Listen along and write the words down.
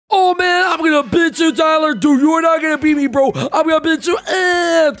gonna beat you, Tyler. Dude, you're not gonna beat me, bro. I'm gonna beat you,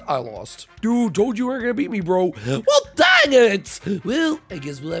 and I lost. Dude, told you weren't gonna beat me, bro. Well, dang it. Well, I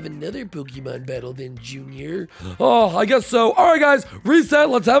guess we'll have another Pokemon battle then, Junior. Oh, I guess so. All right, guys, reset.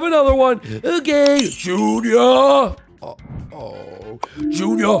 Let's have another one. Okay, Junior.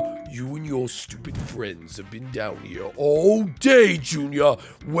 Junior. You and your stupid friends have been down here all day, Junior.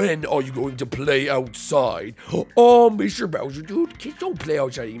 When are you going to play outside? Oh, Mr. Bowser, dude, kids don't play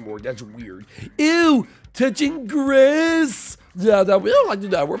outside anymore. That's weird. Ew, touching grass. Yeah, that we don't like to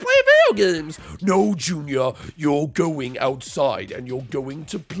do that. We're playing video games. No, Junior, you're going outside and you're going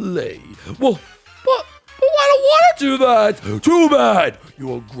to play. Well, but I don't want to do that. Too bad.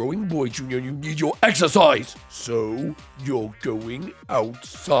 You're a growing boy, Junior, and you need your exercise. So, you're going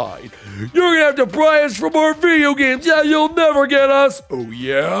outside. You're going to have to buy us for more video games. Yeah, you'll never get us. Oh,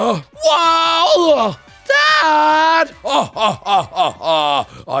 yeah? Wow! Dad! Ha ha ha ha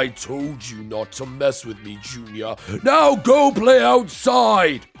ha! I told you not to mess with me, Junior. Now go play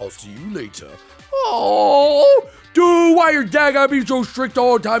outside. I'll see you later. Oh, dude, why your dad gotta be so strict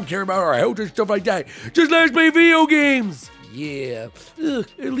all the time, caring about our health and stuff like that? Just let us play video games. Yeah. Ugh,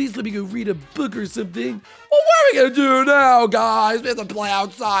 at least let me go read a book or something. Well, what are we gonna do now, guys? We have to play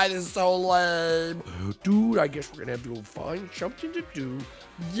outside. It's so lame. Dude, I guess we're gonna have to go find something to do.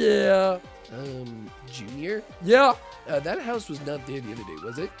 Yeah. Junior? Yeah. That house was not there the other day,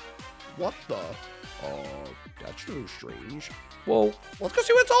 was it? What the? That's a little strange. Well, let's go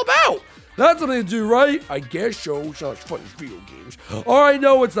see what it's all about. That's something to do, right? I guess so. It's not as fun as video games. All right,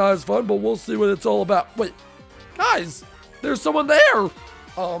 no, it's not as fun, but we'll see what it's all about. Wait, guys, there's someone there.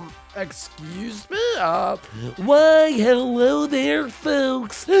 Excuse me? Why, hello there,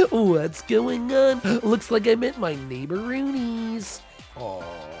 folks. What's going on? Looks like I met my neighbor-roonies.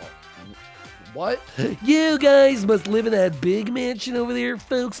 What? You guys must live in that big mansion over there,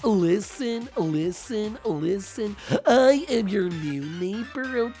 folks. Listen, listen, listen. I am your new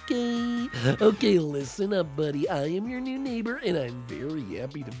neighbor, okay? Okay, listen up, buddy. I am your new neighbor, and I'm very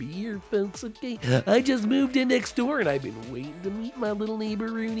happy to be here, folks, okay? I just moved in next door, and I've been waiting to meet my little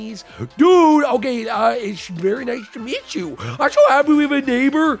neighbor-roonies. Dude, okay, it's very nice to meet you. I'm so happy we have a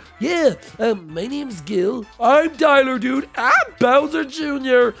neighbor. Yeah, my name's Gil. I'm Tyler, dude. I'm Bowser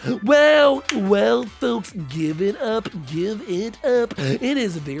Jr. Wow. Well, folks, give it up, give it up. It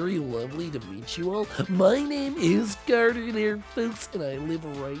is very lovely to meet you all. My name is Carter there, folks, and I live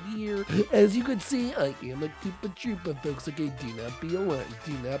right here. As you can see, I am a Koopa Troopa, folks. Okay, do not be alarmed.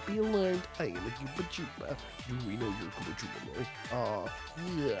 Do not be alarmed. I am a Koopa Troopa. Do we know you're a Koopa Troopa, though?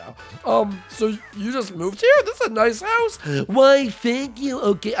 Yeah. So you just moved here? This is a nice house. Why, thank you.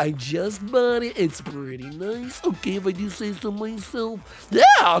 Okay, I just bought it. It's pretty nice. Okay, if I do say so myself.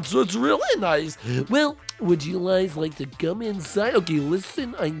 Yeah, it's really nice. Well, would you guys like to come inside? Okay,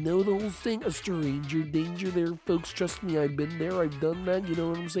 listen, I know the whole thing, a stranger danger there, folks. Trust me, I've been there, I've done that, you know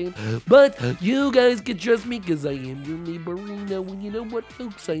what I'm saying? But you guys can trust me because I am your neighborino. And you know what,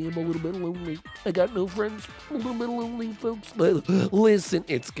 folks? I am a little bit lonely. I got no friends, a little bit lonely, folks. But listen,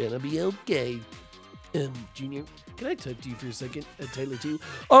 it's gonna be okay. Junior, can I talk to you for a second? Tyler, too?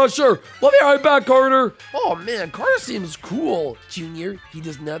 Oh, sure. We'll be right back, Carter. Oh, man, Carter seems cool. Junior, he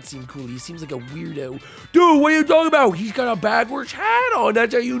does not seem cool. He seems like a weirdo. Dude, what are you talking about? He's got a backwards hat on.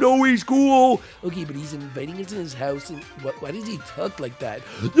 That's how you know he's cool. Okay, but he's inviting us in his house, and why does he talk like that?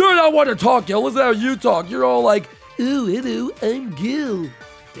 You're not one to talk, Gil. Listen how you talk. You're all like, ooh, hello, I'm Gil.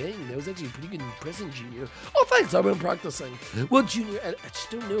 Dang, that was actually a pretty good impression, Junior. Oh, thanks, I've been practicing. Well, Junior, I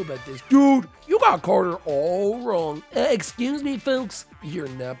just don't know about this. Dude, you got Carter all wrong. Excuse me, folks. You're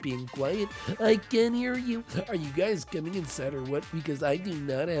not being quiet. I can hear you. Are you guys coming inside or what? Because I do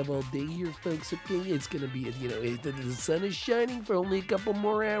not have all day here, folks, okay? It's gonna be, you know, the sun is shining for only a couple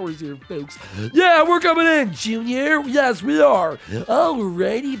more hours here, folks. Yeah, we're coming in, Junior. Yes, we are.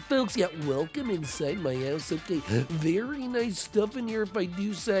 Alrighty, folks. Yeah, welcome inside my house, okay? Very nice stuff in here, if I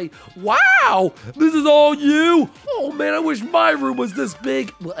do say. Wow, this is all you? Oh, man, I wish my room was this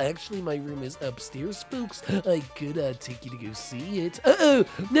big. Well, actually, my room is upstairs, folks. I could take you to go see it.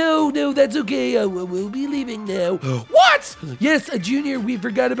 No, that's okay. We'll be leaving now. What? Yes, Junior, we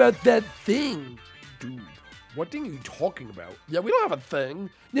forgot about that thing. Dude, what thing are you talking about? Yeah, we don't have a thing.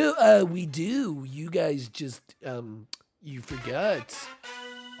 No, we do. You guys just, you forgot.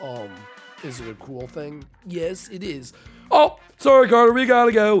 Is it a cool thing? Yes, it is. Oh, sorry, Carter, we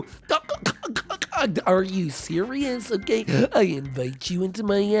gotta go. Are you serious? Okay, I invite you into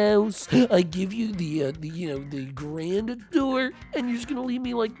my house. I give you the grand door, and you're just gonna leave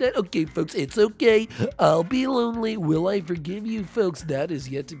me like that? Okay, folks, it's okay. I'll be lonely. Will I forgive you, folks? That is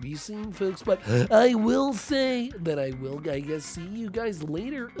yet to be seen, folks. But I will say that I guess, see you guys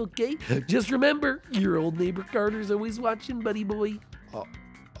later. Okay, just remember, your old neighbor Carter's always watching, buddy boy.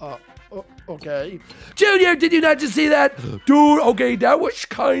 Okay. Junior, did you not just see that? Dude, okay, that was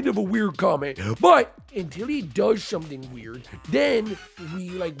kind of a weird comment. But until he does something weird, then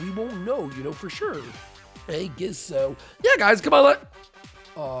we won't know, for sure. I guess so. Yeah, guys, come on,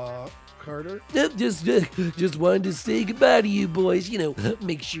 Carter? Nope, just wanted to say goodbye to you boys.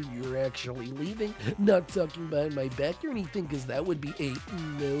 Make sure you're actually leaving. Not talking behind my back or anything, because that would be a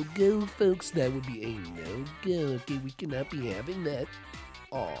no-go, folks. That would be a no-go. Okay, we cannot be having that.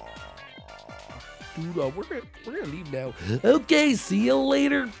 Aww. Dude, we're gonna leave now. Okay, see you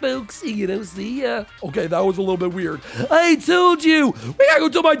later, folks. See ya. Okay, that was a little bit weird. I told you! We gotta go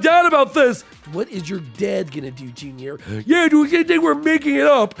tell my dad about this! What is your dad gonna do, Junior? Yeah, dude, you think we're making it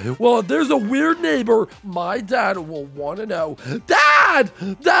up? Well, if there's a weird neighbor, my dad will wanna know. Dad!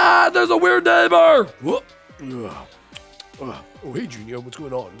 Dad, there's a weird neighbor! Oh, hey, Junior, what's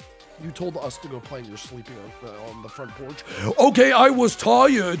going on? You told us to go play and you're sleeping on the front porch. Okay, I was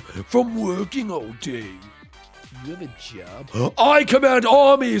tired from working all day. You have a job? I command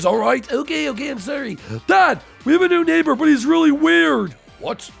armies, all right? Okay, I'm sorry. Dad, we have a new neighbor, but he's really weird.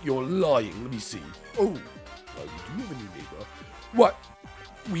 What? You're lying. Let me see. Oh, you do have a new neighbor. What?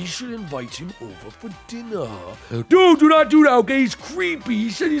 We should invite him over for dinner. Dude, do not do that, okay? He's creepy. He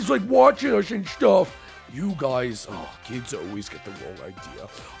said he's watching us and stuff. You guys, kids always get the wrong idea.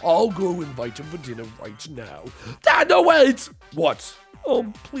 I'll go invite him for dinner right now. Dad, no, wait! What?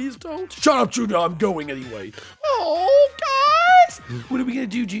 Please don't. Shut up, Junior, I'm going anyway. Oh, guys! What are we gonna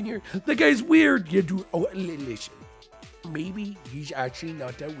do, Junior? That guy's weird. Yeah, dude, listen. Maybe he's actually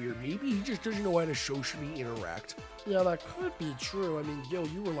not that weird. Maybe he just doesn't know how to socially interact. Yeah, that could be true. I mean, yo,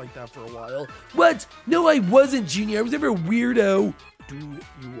 you were like that for a while. What? No, I wasn't, Junior. I was never a weirdo. Dude,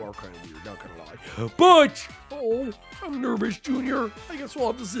 you are kind of weird, not gonna lie. But, I'm nervous, Junior. I guess we'll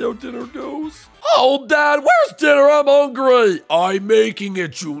have to see how dinner goes. Oh, Dad, where's dinner? I'm hungry. I'm making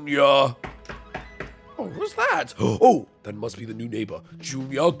it, Junior. Oh, who's that? Oh, that must be the new neighbor.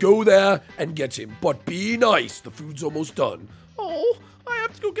 Junior, go there and get him. But be nice. The food's almost done. Oh, I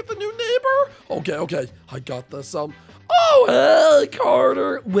have to go get the new neighbor? Okay. I got this, Oh,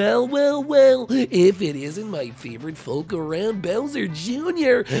 Carter. Well. If it isn't my favorite folk around, Bowser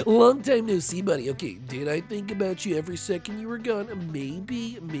Jr. Long time no see, buddy. Okay, did I think about you every second you were gone?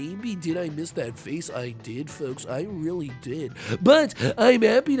 Maybe did I miss that face? I did, folks. I really did. But I'm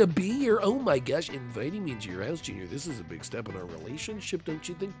happy to be here. Oh my gosh, inviting me into your house, Junior. This is a big step in our relationship, don't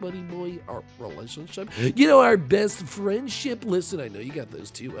you think, buddy boy? Our relationship? Our best friendship. Listen, I know you got those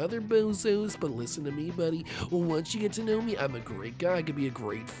two other bozos, but listen to me, buddy. Once you get to know me, I'm a great guy. I could be a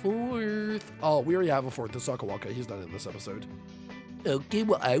great fourth. Oh, we already have a fourth. The Sakawaka. He's not in this episode. Okay,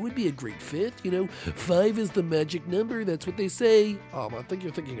 well, I would be a great fifth, 5 is the magic number, that's what they say. I think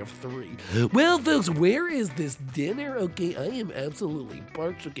you're thinking of 3. Well, folks, where is this dinner? Okay, I am absolutely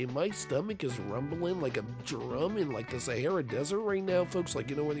parched. Okay, my stomach is rumbling like a drum in, the Sahara Desert right now, folks.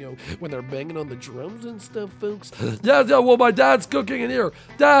 When they're banging on the drums and stuff, folks. Yeah, well, my dad's cooking in here.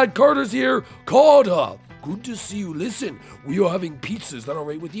 Dad, Carter's here. Carter, good to see you. Listen, we are having pizzas. Is that all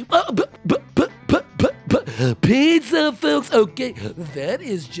right with you? Pizza, folks. Okay, that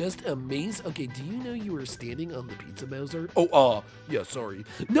is just amazing. Okay, do you know you were standing on the pizza, Bowser? Yeah, sorry.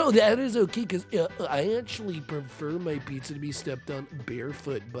 No, that is okay, because I actually prefer my pizza to be stepped on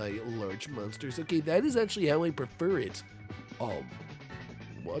barefoot by large monsters. Okay, that is actually how I prefer it.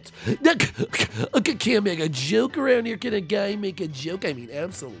 What? Can't make a joke around here. Can a guy make a joke? I mean,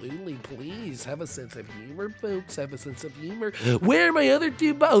 absolutely. Please have a sense of humor, folks. Have a sense of humor. Where are my other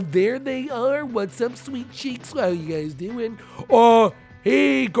two? Oh, there they are. What's up, sweet cheeks? How you guys doing?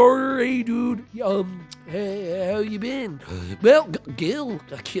 Hey, Carter. Hey, dude. Hey, how you been? Well, Gil,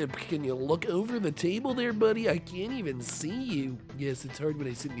 can you look over the table there, buddy? I can't even see you. Yes, it's hard when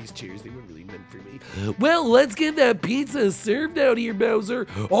I sit in these chairs. They weren't really meant for me. Well, let's get that pizza served out here, Bowser.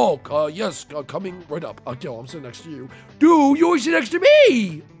 Yes, coming right up. Gil, I'm sitting next to you. Dude, you always sit next to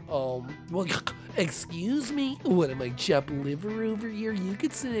me. Well, excuse me? What am I, chop liver over here? You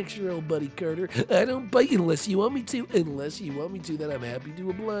could sit next to your old buddy Carter. I don't bite unless you want me to. Unless you want me to, then I'm happy to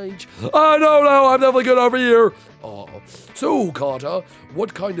oblige. No, I'm definitely good over here. So, Carter,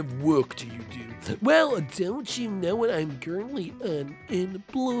 what kind of work do you do? Well, don't you know what? I'm currently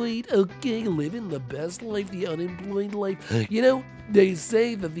unemployed, okay? Living the best life, the unemployed life. You know, they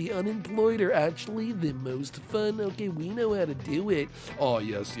say that the unemployed are actually the most fun, okay? We know how to do it. Oh,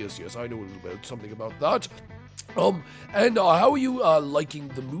 yes, I know a little bit something about that. And how are you liking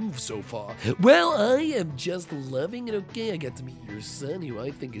the move so far? Well, I am just loving it, okay? I got to meet your son, who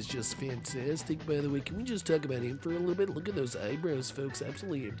I think is just fantastic, by the way. Can we just talk about him for a little bit? Look at those eyebrows, folks.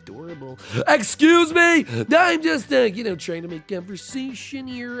 Absolutely adorable. Excuse me? I'm just, you know, trying to make conversation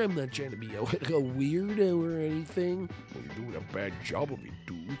here. I'm not trying to be a weirdo or anything. Well, you're doing a bad job of it,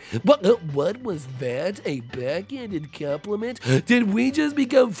 dude. What was that? A backhanded compliment? Did we just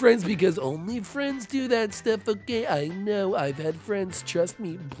become friends because only friends do that stuff? Okay, I know. I've had friends. Trust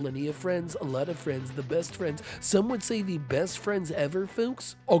me, plenty of friends. A lot of friends. The best friends. Some would say the best friends ever,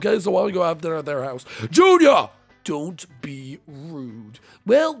 folks. Okay, so I'll go have dinner at their house. Junior! Don't be rude.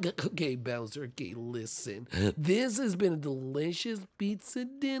 Well, okay, Bowser, okay, listen. This has been a delicious pizza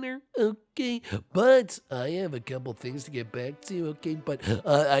dinner, okay? But I have a couple things to get back to, okay? But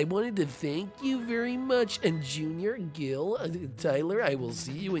I wanted to thank you very much. And Junior, Gil, Tyler, I will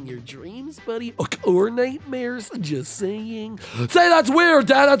see you in your dreams, buddy. Or nightmares, just saying. Say that's weird,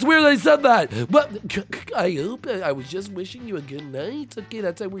 Dad. That's weird they said that. But I hope I was just wishing you a good night. Okay,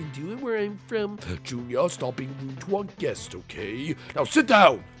 that's how we do it where I'm from. Junior, stop being rude to our guest, okay? Now sit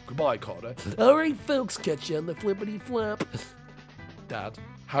down. Goodbye, Carter. All right, folks, catch you on the flippity flop. Dad,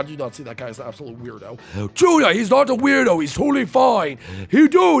 how do you not see that guy's an absolute weirdo? Junior, he's not a weirdo. He's totally fine.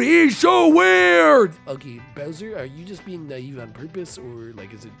 Dude, he's so weird. Okay, Bowser, are you just being naive on purpose, or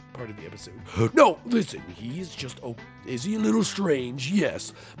like is it part of the episode? No, listen, he's just, is he a little strange?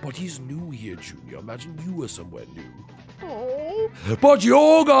 Yes, but he's new here, Junior. Imagine you were somewhere new. Oh. But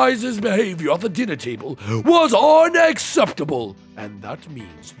your guys' behavior at the dinner table was unacceptable. And that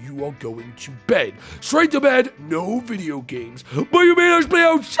means you are going to bed. Straight to bed, no video games. But you made us play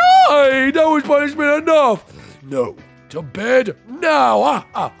outside. That was punishment enough. No, to bed now.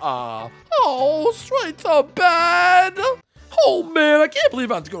 Oh, straight to bed. Oh man, I can't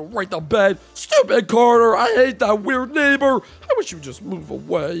believe I have to go right to bed. Stupid Carter, I hate that weird neighbor. I wish you would just move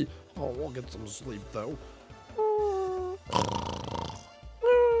away. Oh, I'll get some sleep though.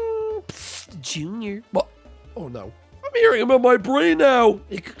 Psst, Junior. What? Oh no. I'm hearing him in my brain now.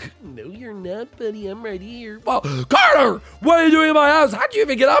 No, you're not, buddy. I'm right here. Oh, Carter! What are you doing in my house? How'd you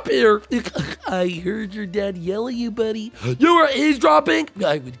even get up here? I heard your dad yell at you, buddy. You were eavesdropping?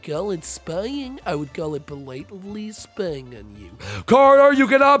 I would call it spying. I would call it politely spying on you. Carter, you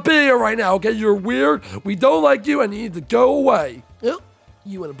cannot be here right now, okay? You're weird. We don't like you and you need to go away. Oh.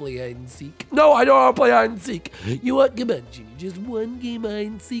 You want to play hide and seek? No, I don't want to play hide and seek. You want? Come on, Junior. Just one game hide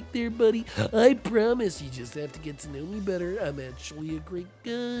and seek there, buddy. I promise you just have to get to know me better. I'm actually a great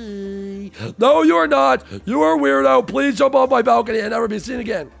guy. No, you're not. You are a weirdo. Please jump off my balcony and never be seen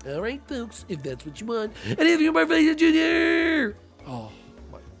again. All right, folks, if that's what you want. And if you're my favorite, Junior. Oh,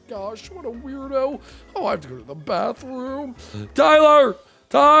 my gosh, what a weirdo. Oh, I have to go to the bathroom. Tyler!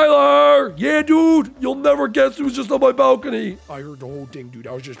 Tyler! Yeah, dude, you'll never guess who's just on my balcony. I heard the whole thing, dude.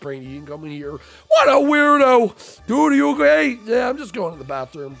 I was just praying he didn't come in here. What a weirdo! Dude, are you okay? Yeah, I'm just going to the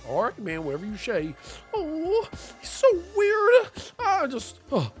bathroom. All right, man, whatever you say. Oh, he's so weird. I'm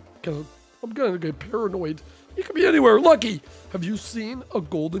gonna get paranoid. He could be anywhere. Lucky. Have you seen a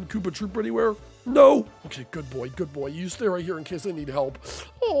golden Koopa Troop anywhere? No. Okay, good boy, good boy. You stay right here in case I need help.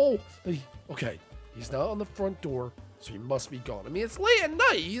 Oh, okay. He's not on the front door. So he must be gone. I mean, it's late at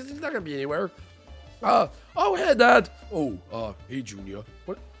night. He's not gonna be anywhere. Oh, hey, Dad. Oh, hey, Junior.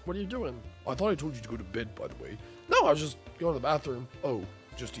 What are you doing? I thought I told you to go to bed, by the way. No, I was just going to the bathroom. Oh,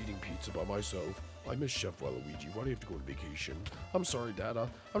 just eating pizza by myself. I miss Chef Waluigi. Why do you have to go on vacation? I'm sorry, Dad. I'm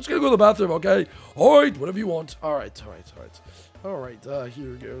just gonna go to the bathroom, okay? All right, whatever you want. All right.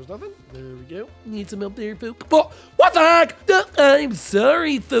 Here goes nothing. There we go. Need some help there, folk? What the heck? I'm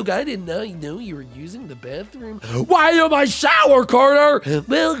sorry, folk. I did not know you were using the bathroom. Why are you in my shower, Carter?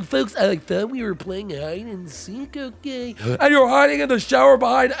 Well, folks, I thought we were playing hide and seek, okay? And you're hiding in the shower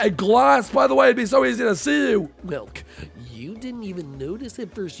behind a glass. By the way, it'd be so easy to see you. Well, you didn't even notice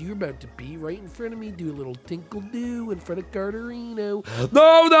at first. You were about to be right in front of me, do a little tinkle-doo in front of Carterino.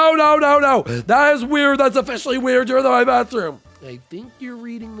 No. That is weird. That's officially weird. You're in my bathroom. I think you're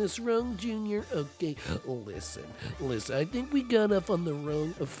reading this wrong, Junior. Okay, listen. I think we got off on the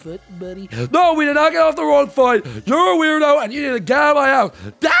wrong foot, buddy. No, we did not get off the wrong foot. You're a weirdo, and you need to get out of my house.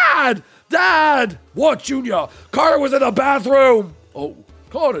 Dad! What, Junior? Carter was in the bathroom. Oh,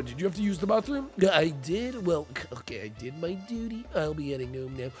 Carter, did you have to use the bathroom? I did. Well, okay, I did my duty. I'll be heading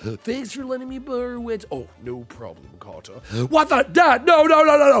home now. Thanks for letting me borrow it. Oh, no problem, Carter. What the? Dad, no.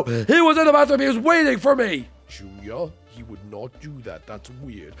 He was in the bathroom. He was waiting for me. Junior, he would not do that. That's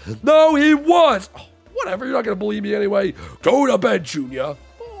weird. No, he was. Oh, whatever, you're not going to believe me anyway. Go to bed, Junior.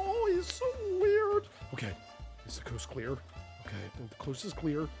 Oh, he's so weird. Okay, is the coast clear? Okay, the coast is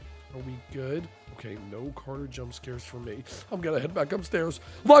clear. Are we good? Okay, no Carter jump scares for me. I'm gonna head back upstairs.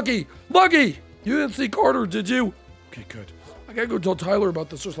 Lucky! You didn't see Carter, did you? Okay, good. I gotta go tell Tyler about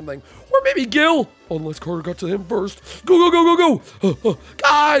this or something. Or maybe Gil! Unless Carter got to him first. Go!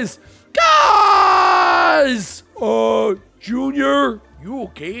 Guys! Junior? You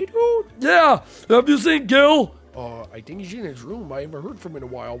okay, dude? Yeah! Have you seen Gil? I think he's in his room. I haven't heard from him in a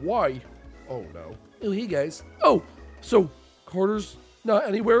while. Why? Oh, no. Oh, hey, guys. Oh, so Carter's not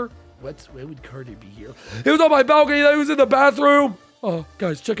anywhere? Why would Carter be here? He was on my balcony, then he was in the bathroom.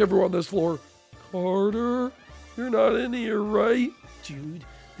 Guys, check everyone on this floor. Carter, you're not in here, right? Dude,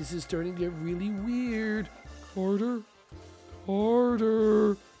 this is starting to get really weird. Carter.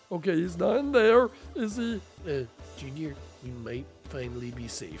 Okay, he's not in there, is he? Junior, we might finally be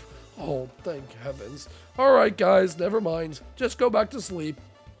safe. Oh, thank heavens. All right, guys, never mind. Just go back to sleep.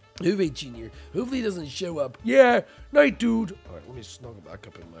 All right, Junior. Hopefully he doesn't show up. Yeah, night, dude. All right, let me snuggle back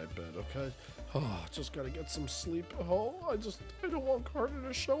up in my bed, okay? Oh, just gotta get some sleep. Oh, I don't want Carter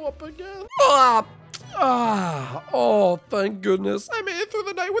to show up again. Oh, thank goodness. I made it through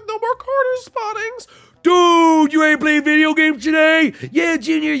the night with no more Carter spottings. Dude, you ain't playing video games today? Yeah,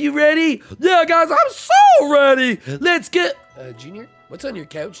 Junior, you ready? Yeah, guys, I'm so ready. Let's get... Junior, what's on your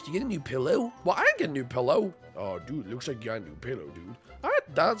couch? Did you get a new pillow? Well, I didn't get a new pillow. Oh, dude, looks like you got a new pillow, dude.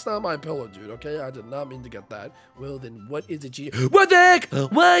 That's not my pillow, dude, okay? I did not mean to get that. Well, then what is it, Junior? What the heck?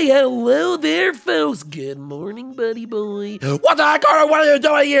 Why, hello there, folks. Good morning, buddy boy. What the heck, Carter? What are you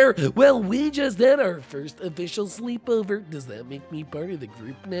doing here? Well, we just had our first official sleepover. Does that make me part of the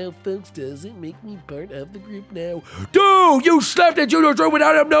group now, folks? Does it make me part of the group now? Dude, you slept in Junior's room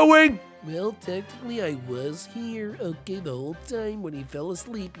without him knowing? Well, technically, I was here, okay, the whole time. When he fell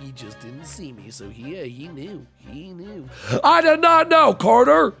asleep, he just didn't see me, so yeah, he knew. I did not know,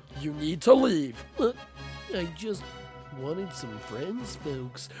 Carter! You need to leave. I just wanted some friends,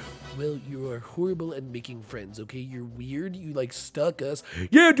 folks. Well, you are horrible at making friends, okay? You're weird, you, like, stuck us.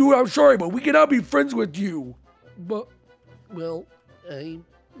 Yeah, dude, I'm sorry, but we cannot be friends with you. But, well, I'm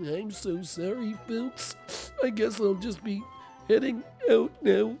so sorry, folks. I guess I'll just be heading out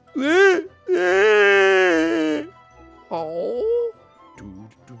now. Oh, dude,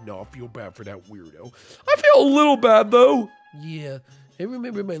 do not feel bad for that weirdo. I feel a little bad, though. Yeah, I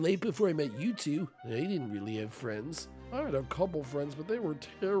remember my life before I met you two. I didn't really have friends. I had a couple friends, but they were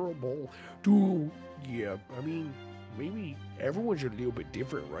terrible. Dude, yeah, I mean, maybe everyone's a little bit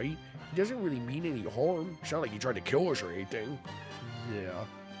different, right? He doesn't really mean any harm. It's not like he tried to kill us or anything. Yeah.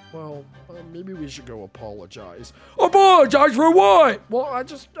 Well, maybe we should go apologize. Apologize for what? Well,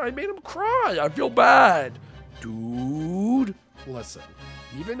 I made him cry. I feel bad. Dude, listen,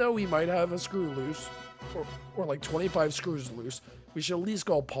 even though he might have a screw loose, or like 25 screws loose, we should at least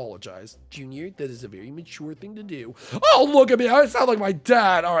go apologize. Junior, that is a very mature thing to do. Oh, look at me. I sound like my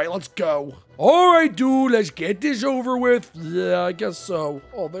dad. All right, let's go. All right, dude, let's get this over with. Yeah, I guess so.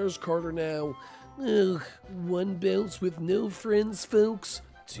 Oh, there's Carter now. Ugh, 1 bounce with no friends, folks.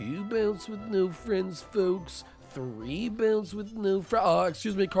 2 bounce with no friends, folks. 3 bounce with no friends.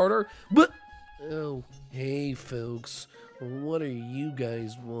 Excuse me, Carter. But, oh, hey, folks. What do you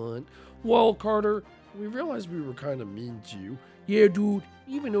guys want? Well, Carter, we realized we were kind of mean to you. Yeah, dude,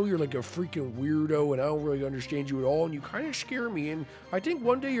 even though you're like a freaking weirdo and I don't really understand you at all and you kind of scare me and I think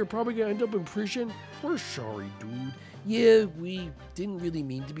one day you're probably going to end up in prison, we're sorry, dude. Yeah, we didn't really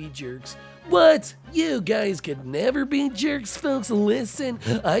mean to be jerks. What? You guys could never be jerks, folks. Listen,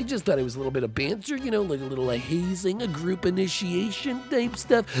 I just thought it was a little bit of banter, you know, like a little hazing, a group initiation type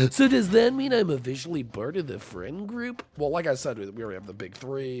stuff. So does that mean I'm officially part of the friend group? Well, like I said, we already have the big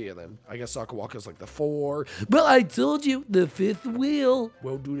 3, and then I guess Sakawaka's like the 4. Well, I told you, the 5th wheel.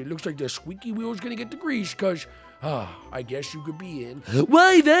 Well, dude, it looks like the squeaky wheel's gonna get the grease, cause I guess you could be in.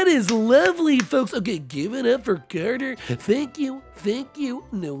 Why, that is lovely, folks. Okay, give it up for Carter. Thank you.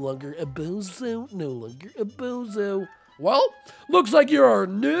 No longer a bozo. Well, looks like you're our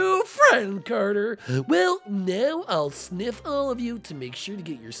new friend, Carter. Well, now I'll sniff all of you to make sure to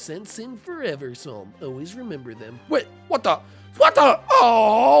get your scents in forever, so I'll always remember them. Wait, what the?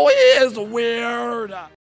 Oh, he is weird.